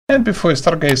And before you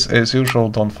start, guys, as usual,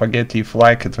 don't forget, leave a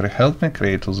like, it will help me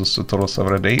create those tutorials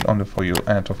every day only for you,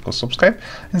 and of course subscribe.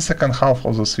 In the second half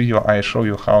of this video I show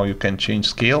you how you can change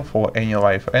scale for any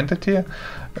live entity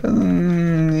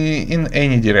in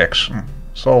any direction.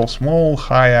 So small,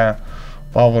 higher,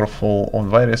 powerful, or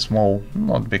very small,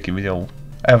 not big deal,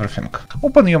 everything.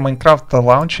 Open your Minecraft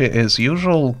launcher as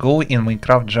usual, go in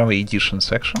Minecraft Java Edition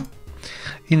section,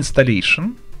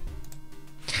 installation,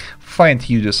 find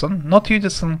Udisen, not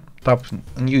Udisen, tap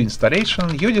new installation,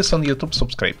 Udisen, YouTube,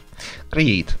 subscribe,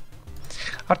 create.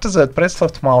 After that, press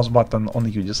left mouse button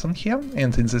on Udisen here,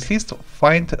 and in this list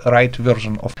find right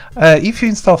version of. If you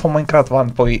install for Minecraft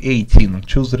 1.18,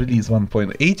 choose release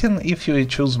 1.18. If you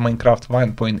choose Minecraft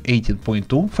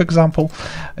 1.18.2, for example,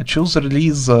 choose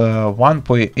release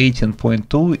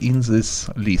 1.18.2 in this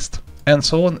list, and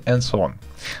so on and so on.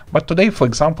 But today, for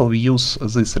example, we use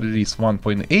this release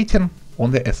 1.18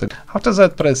 on the asset. After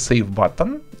that, press save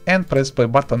button and press play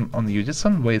button on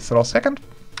Udisen. Wait for a second.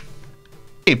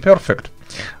 Okay, perfect.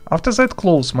 After that,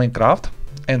 close Minecraft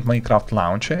and Minecraft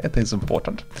launcher, it is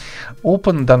important.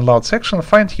 Open download section,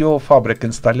 find your Fabric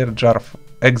installer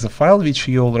jar.exe file, which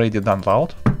you already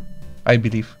download, I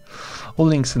believe. All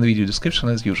links in the video description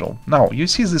as usual. Now, you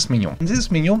see this menu. In this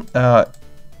menu,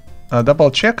 double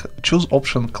check, choose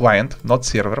option client, not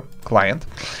server, client.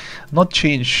 Not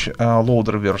change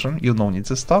loader version, you don't need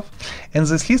this stuff. In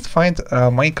this list, find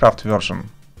Minecraft version.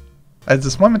 At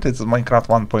this moment it's Minecraft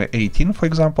 1.18, for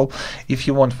example. If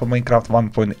you want for Minecraft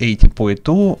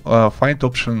 1.18.2, find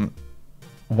option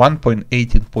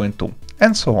 1.18.2,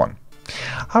 and so on.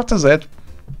 After that,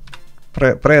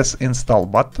 press install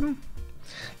button,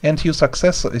 and you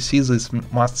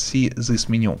must see this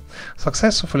menu.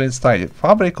 Successfully installed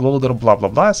Fabric, loader, blah blah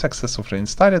blah, successfully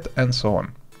installed, and so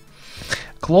on.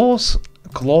 Close,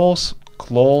 close,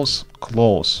 close,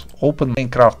 close. Open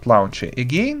Minecraft launcher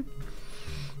again.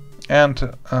 And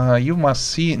you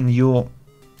must see new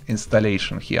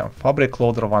installation here, Fabric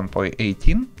Loader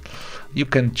 1.18. You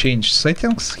can change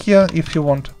settings here if you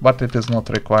want, but it is not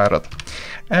required.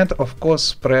 And of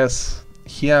course, press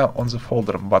here on the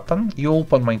folder button. You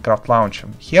open Minecraft launcher.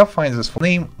 Here find this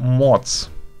name mods,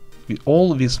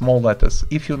 all with small letters.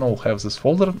 If you now have this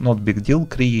folder, not big deal,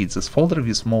 create this folder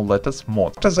with small letters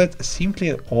mod. After that,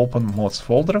 simply open mods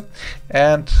folder,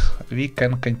 and we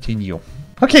can continue.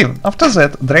 Okay, after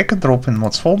that, drag and drop in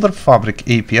mods folder Fabric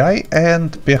API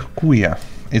and PEHKUI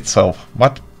itself.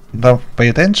 But pay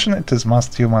attention,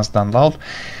 you must download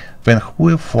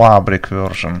PEHKUI Fabric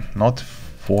version, not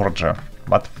Forge,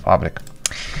 but Fabric.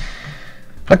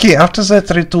 Okay, after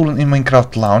that, return in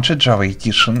Minecraft Launcher Java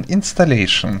Edition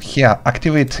installation. Here,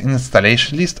 activate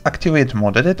installation list, activate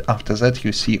mod edit. After that,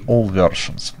 you see all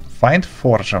versions. Find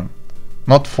Forge.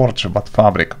 Not Forge, but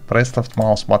Fabric. Press left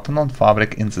mouse button on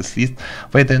Fabric in this list.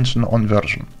 Pay attention on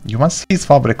version. You must see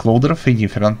Fabric loader, 3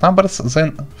 different numbers,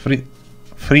 then 3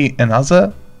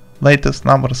 another latest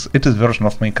numbers. It is version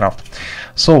of Minecraft.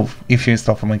 So, if you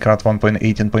install for Minecraft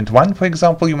 1.18.1, for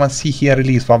example, you must see here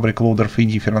release Fabric loader, 3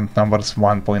 different numbers,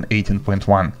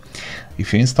 1.18.1.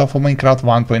 If you install for Minecraft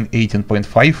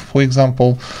 1.18.5, for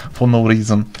example, for no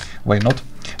reason, why not?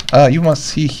 You must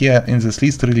see here in this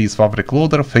list release Fabric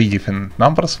loader, 3 different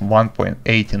numbers,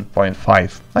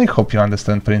 1.18.5. I hope you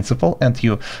understand principle and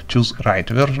you choose right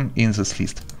version in this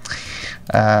list.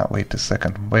 Wait a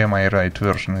second, where my right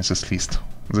version in this list?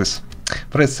 This.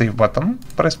 Press save button,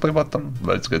 press play button,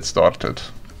 let's get started.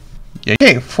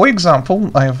 Okay, for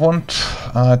example, I want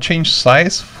change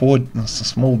size for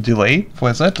small delay.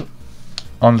 For that,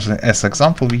 as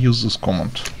example, we use this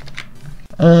command.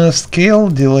 Scale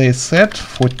delay set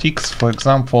for ticks, for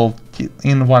example,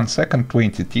 in 1 second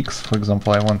 20 ticks. For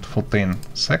example, I want for 10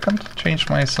 seconds, change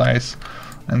my size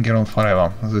and get on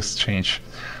forever. This change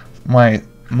my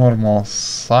normal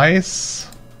size.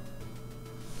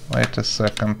 Wait a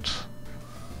second.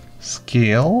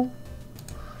 Scale,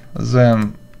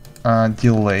 then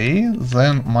delay,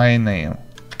 then my name.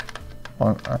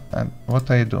 What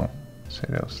I do?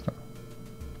 Seriously.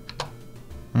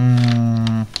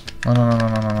 No.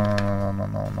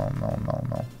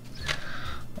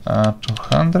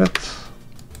 200.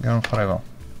 Get on forever.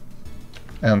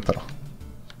 Enter.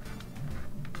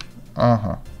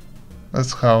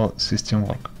 That's how system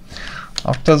work.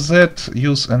 After that,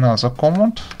 use another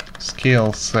command.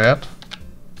 Scale set.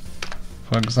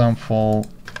 For example,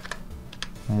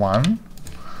 1.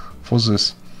 For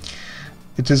this,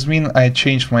 it is mean I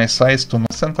change my size to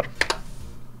center.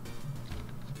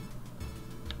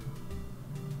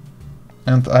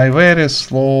 And I very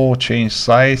slow change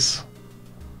size.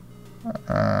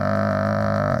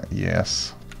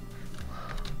 Yes.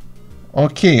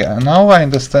 Okay, now I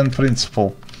understand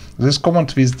principle. This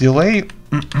command with delay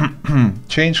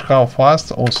change how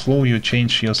fast or slow you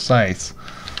change your size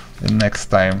the next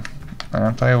time.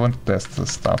 And I want to test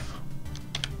this stuff.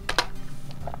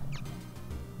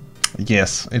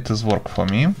 Yes, it is work for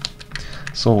me.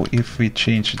 So if we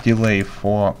change delay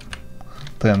for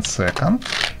 10 seconds,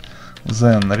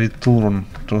 then return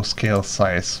to scale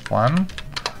size 1,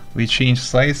 we change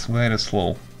size very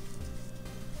slow.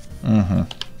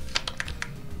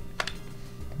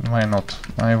 Why not?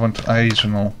 I want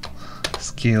original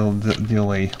scale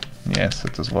delay. Yes,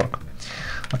 it is work.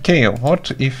 Okay,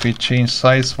 what if we change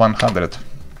size 100?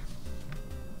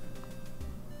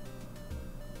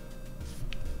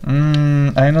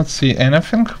 I not see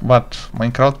anything, but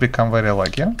Minecraft become very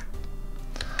laggy.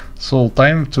 So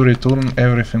time to return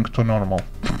everything to normal.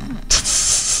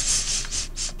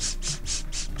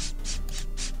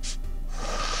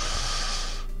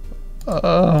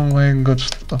 Oh my god,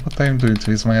 what I'm doing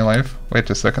with my life? Wait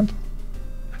a second.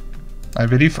 I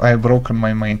believe I broken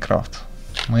my Minecraft.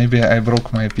 Maybe I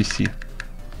broke my PC.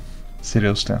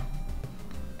 Seriously.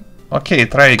 Okay,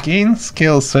 try again.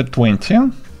 Scale set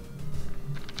 20.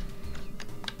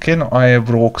 Can I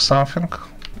broke something?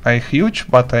 I huge,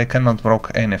 but I cannot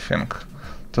broke anything.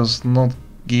 Does not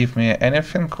give me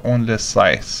anything, only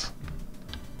size.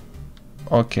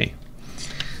 Okay.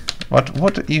 But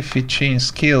what if we change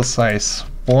scale size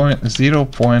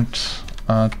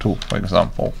 0.2, for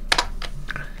example?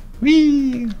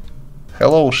 Whee!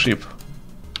 Hello, ship.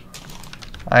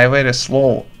 I very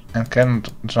slow and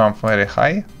can't jump very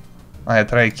high. I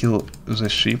try kill the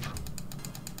ship.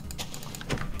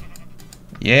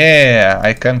 Yeah,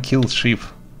 I can kill ship.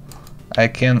 I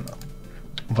can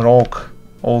broke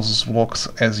all those blocks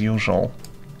as usual.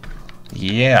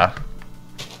 Yeah.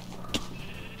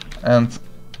 And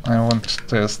I want to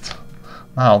test.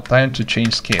 Now, time to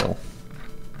change scale.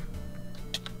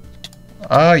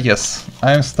 Ah, yes,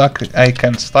 I'm stuck. I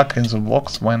can stuck in the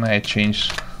blocks when I change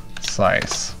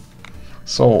size.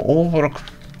 So all work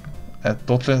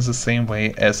totally the same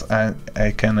way as I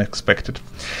can expect it.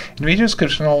 In video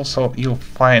description also you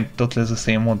find totally the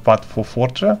same mod but for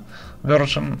 4G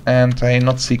version, and I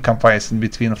not see comparison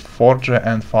between 4G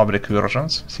and Fabric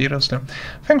versions. Seriously.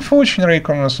 Thanks for watching.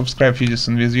 Recommend subscribe videos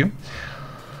and with you.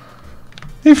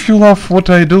 If you love what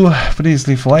I do, please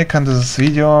leave a like under this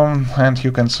video and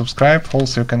you can subscribe.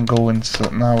 Also you can go into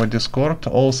our Discord.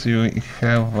 Also you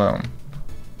have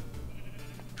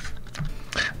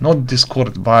not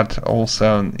Discord but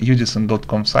also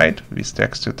Udisen.com site with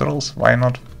text tutorials. Why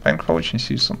not? Thanks for watching.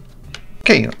 See you soon.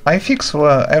 Okay, I fixed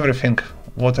everything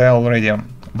what I already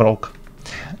broke.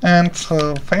 And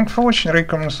thanks for watching.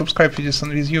 Recommend subscribe videos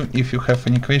and with you. If you have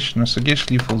any question or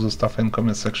suggestion, leave all the stuff in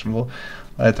comment section below.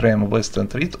 I try my best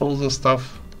and read all the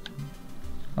stuff.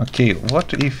 Okay,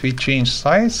 what if we change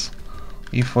size?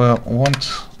 If we want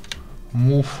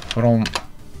move from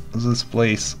this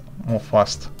place more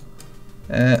fast?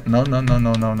 No.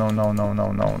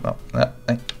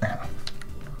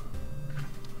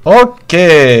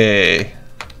 Okay.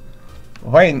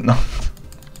 Why not?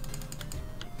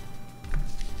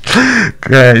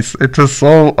 Guys, it is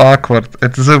so awkward.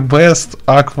 It's the best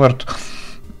awkward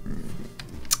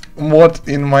mod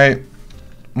in my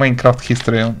Minecraft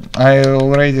history.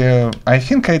 I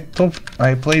think I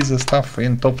played the stuff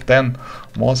in top 10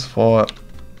 mods for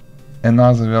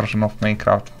another version of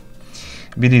Minecraft.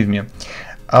 Believe me.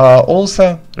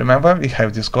 Also, remember we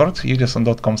have Discord,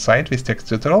 udisen.com site with text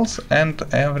tutorials and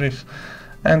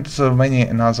many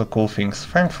another cool things.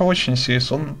 Thanks for watching. See you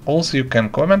soon. Also, you can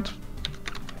comment.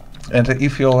 And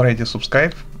if you already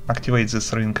subscribe, activate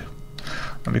this ring,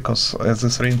 because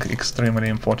this ring extremely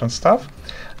important stuff.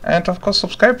 And of course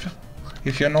subscribe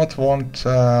if you not want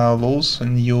lose a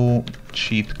new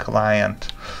cheat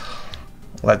client.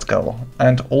 Let's go.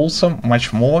 And also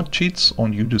much more cheats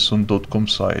on udisen.com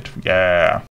site. Yeah.